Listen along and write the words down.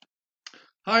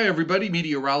Hi, everybody.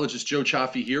 Meteorologist Joe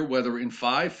Chaffee here. Weather in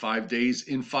 5 days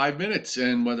in 5 minutes,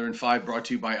 and Weather in 5 brought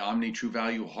to you by Omni True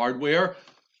Value Hardware.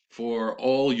 For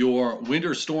all your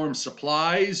winter storm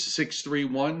supplies,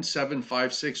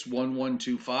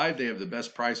 631-756-1125. They have the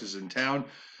best prices in town.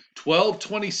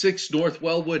 1226 North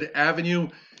Wellwood Avenue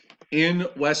in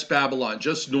West Babylon,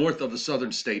 just north of the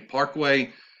Southern State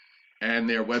Parkway, and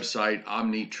their website,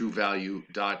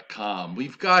 omnitruevalue.com.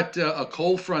 We've got a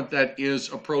cold front that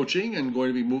is approaching and going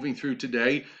to be moving through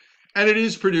today, and it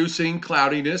is producing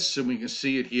cloudiness, and we can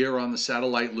see it here on the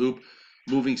satellite loop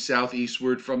moving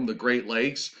southeastward from the Great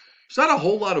Lakes. There's not a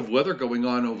whole lot of weather going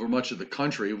on over much of the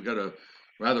country. We've got a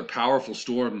rather powerful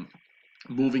storm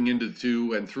moving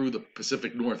into and through the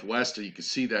Pacific Northwest, and you can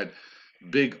see that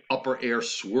big upper air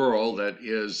swirl that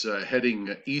is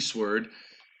heading eastward.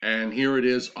 And here it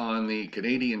is on the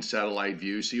Canadian satellite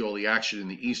view. See all the action in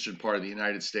the eastern part of the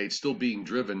United States still being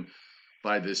driven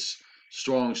by this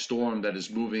strong storm that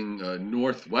is moving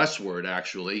northwestward,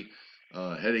 actually,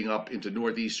 heading up into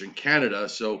northeastern Canada.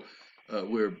 So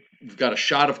we've got a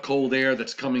shot of cold air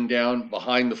that's coming down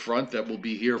behind the front that will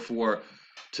be here for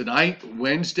tonight,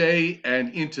 Wednesday,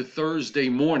 and into Thursday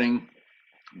morning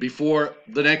before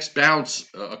the next bounce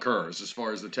occurs as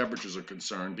far as the temperatures are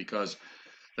concerned, because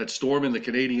that storm in the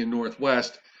Canadian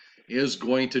Northwest is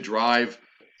going to drive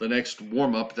the next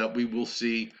warm-up that we will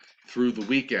see through the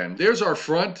weekend. There's our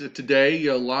front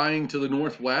today lying to the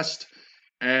northwest,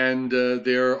 and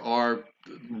there are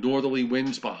northerly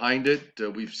winds behind it.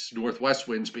 We've northwest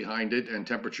winds behind it, and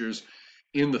temperatures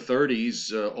in the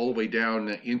 30s all the way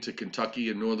down into Kentucky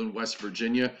and northern West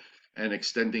Virginia, and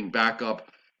extending back up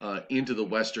into the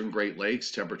western Great Lakes.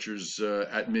 Temperatures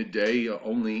at midday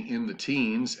only in the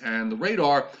teens, and the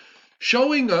radar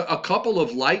showing a couple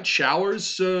of light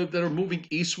showers that are moving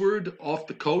eastward off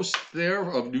the coast there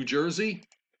of New Jersey,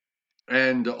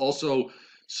 and also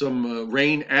some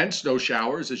rain and snow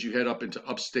showers as you head up into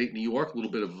upstate New York. A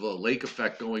little bit of a lake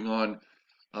effect going on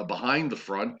behind the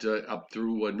front up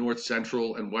through north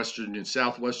central and western and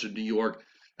southwestern New York,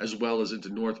 as well as into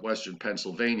northwestern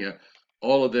Pennsylvania.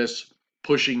 All of this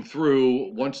pushing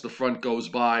through. Once the front goes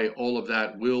by, all of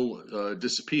that will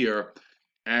disappear.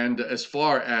 And as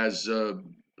far as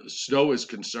snow is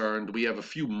concerned, we have a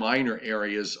few minor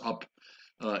areas up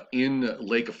in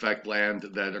lake effect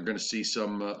land that are going to see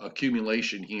some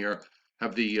accumulation here,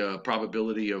 have the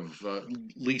probability of at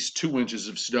least 2 inches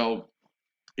of snow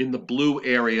in the blue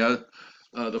area.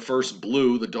 The first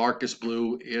blue, the darkest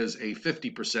blue, is a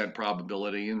 50%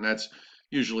 probability, and that's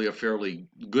usually a fairly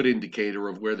good indicator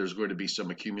of where there's going to be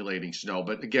some accumulating snow.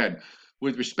 But again,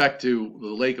 with respect to the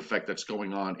lake effect that's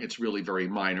going on, it's really very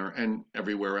minor, and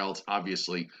everywhere else,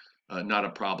 obviously, not a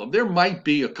problem. There might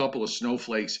be a couple of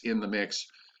snowflakes in the mix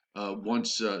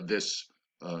once this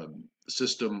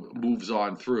system moves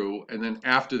on through, and then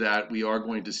after that, we are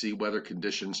going to see weather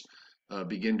conditions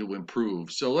begin to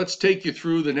improve. So let's take you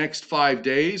through the next 5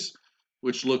 days,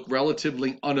 which look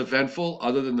relatively uneventful,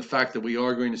 other than the fact that we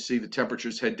are going to see the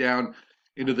temperatures head down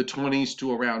into the 20s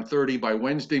to around 30 by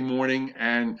Wednesday morning,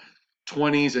 and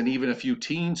 20s and even a few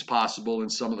teens possible in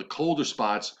some of the colder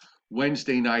spots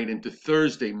Wednesday night into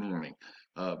Thursday morning.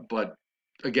 But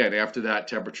again, after that,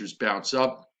 temperatures bounce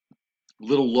up. A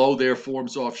little low there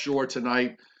forms offshore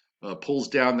tonight, pulls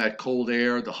down that cold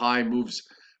air. The high moves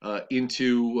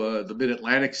into the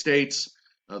mid-Atlantic states.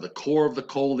 The core of the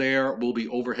cold air will be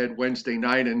overhead Wednesday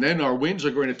night, and then our winds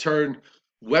are going to turn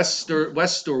west or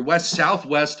west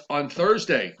southwest on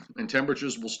Thursday, and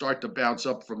temperatures will start to bounce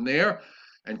up from there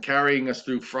and carrying us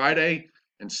through Friday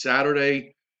and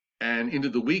Saturday and into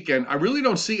the weekend. I really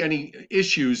don't see any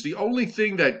issues. The only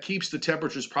thing that keeps the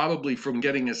temperatures probably from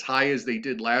getting as high as they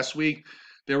did last week,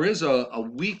 there is a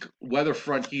weak weather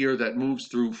front here that moves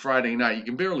through Friday night. You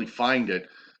can barely find it,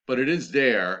 but it is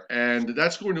there, and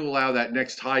that's going to allow that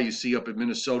next high you see up in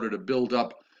Minnesota to build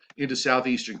up into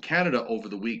southeastern Canada over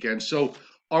the weekend. So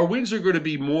our winds are going to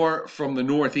be more from the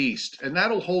northeast, and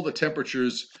that'll hold the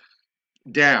temperatures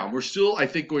down. We're still, I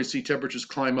think, going to see temperatures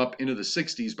climb up into the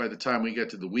 60s by the time we get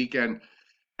to the weekend.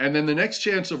 And then the next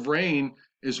chance of rain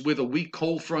is with a weak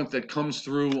cold front that comes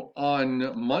through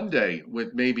on Monday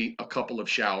with maybe a couple of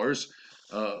showers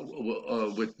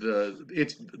with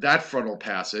that frontal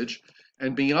passage.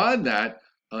 And beyond that,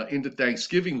 into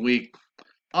Thanksgiving week,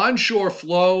 onshore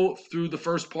flow through the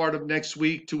first part of next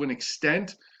week to an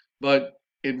extent, but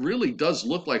it really does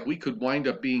look like we could wind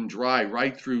up being dry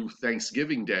right through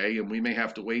Thanksgiving Day, and we may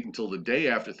have to wait until the day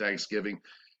after Thanksgiving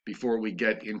before we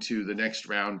get into the next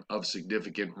round of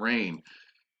significant rain.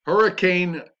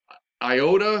 Hurricane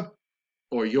Iota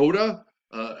or Iota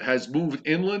has moved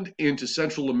inland into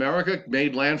Central America,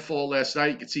 made landfall last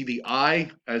night. You can see the eye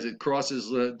as it crosses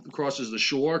the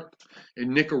shore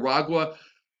in Nicaragua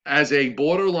as a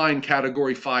borderline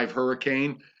Category 5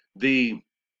 hurricane. The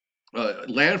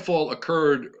landfall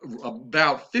occurred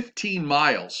about 15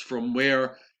 miles from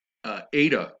where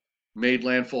Iota made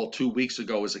landfall 2 weeks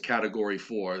ago as a Category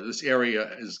 4. This area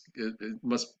is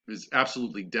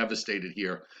absolutely devastated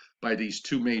here by these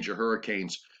two major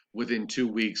hurricanes within 2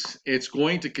 weeks. It's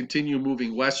going to continue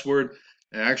moving westward.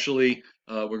 And actually,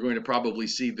 we're going to probably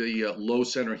see the low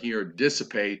center here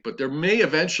dissipate, but there may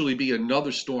eventually be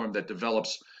another storm that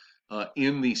develops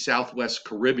in the Southwest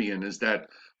Caribbean as that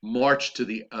march to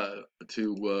the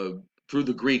through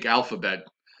the Greek alphabet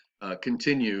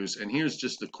continues. And here's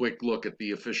just a quick look at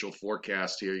the official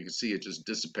forecast here. You can see it just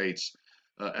dissipates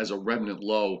as a remnant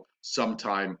low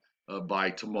sometime by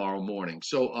tomorrow morning.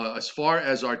 So as far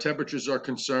as our temperatures are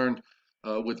concerned,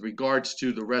 with regards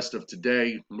to the rest of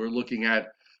today, we're looking at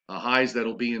highs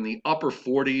that'll be in the upper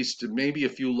 40s to maybe a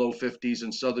few low 50s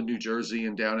in southern New Jersey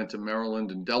and down into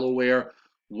Maryland and Delaware.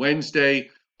 Wednesday,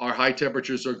 our high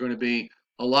temperatures are going to be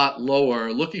a lot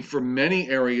lower. Looking for many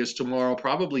areas tomorrow,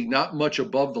 probably not much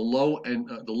above the low and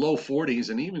the low 40s,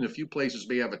 and even a few places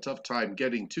may have a tough time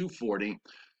getting to 40.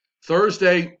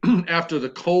 Thursday, after the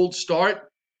cold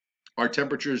start, our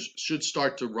temperatures should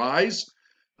start to rise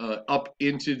up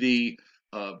into the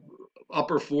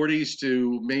upper 40s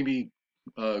to maybe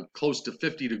close to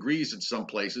 50 degrees in some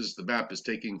places. The map is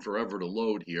taking forever to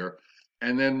load here.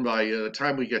 And then by the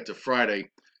time we get to Friday,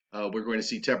 we're going to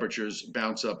see temperatures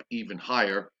bounce up even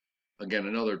higher. Again,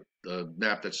 another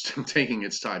map that's taking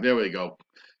its time. There we go.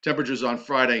 Temperatures on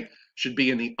Friday should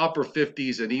be in the upper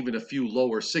 50s and even a few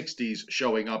lower 60s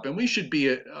showing up. And we should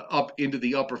be up into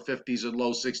the upper 50s and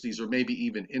low 60s, or maybe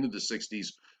even into the 60s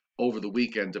over the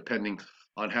weekend, depending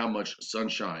on how much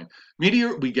sunshine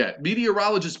we get.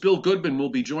 Meteorologist Bill Goodman will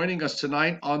be joining us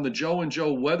tonight on the Joe and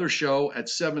Joe Weather Show at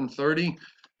 7:30.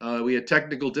 We had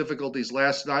technical difficulties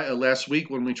last week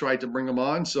when we tried to bring him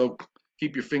on, so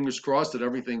keep your fingers crossed that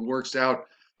everything works out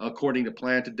according to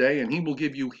plan today, and he will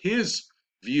give you his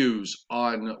views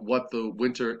on what the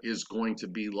winter is going to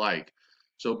be like.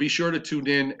 So be sure to tune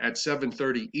in at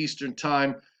 7:30 Eastern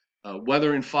Time.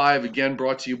 Weather in 5, again,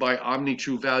 brought to you by Omni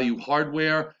True Value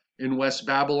Hardware in West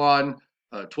Babylon,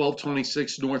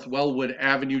 1226 North Wellwood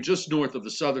Avenue, just north of the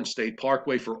Southern State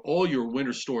Parkway for all your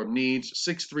winter storm needs,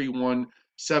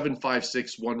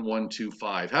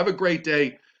 631-756-1125. Have a great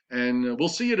day, and we'll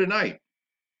see you tonight.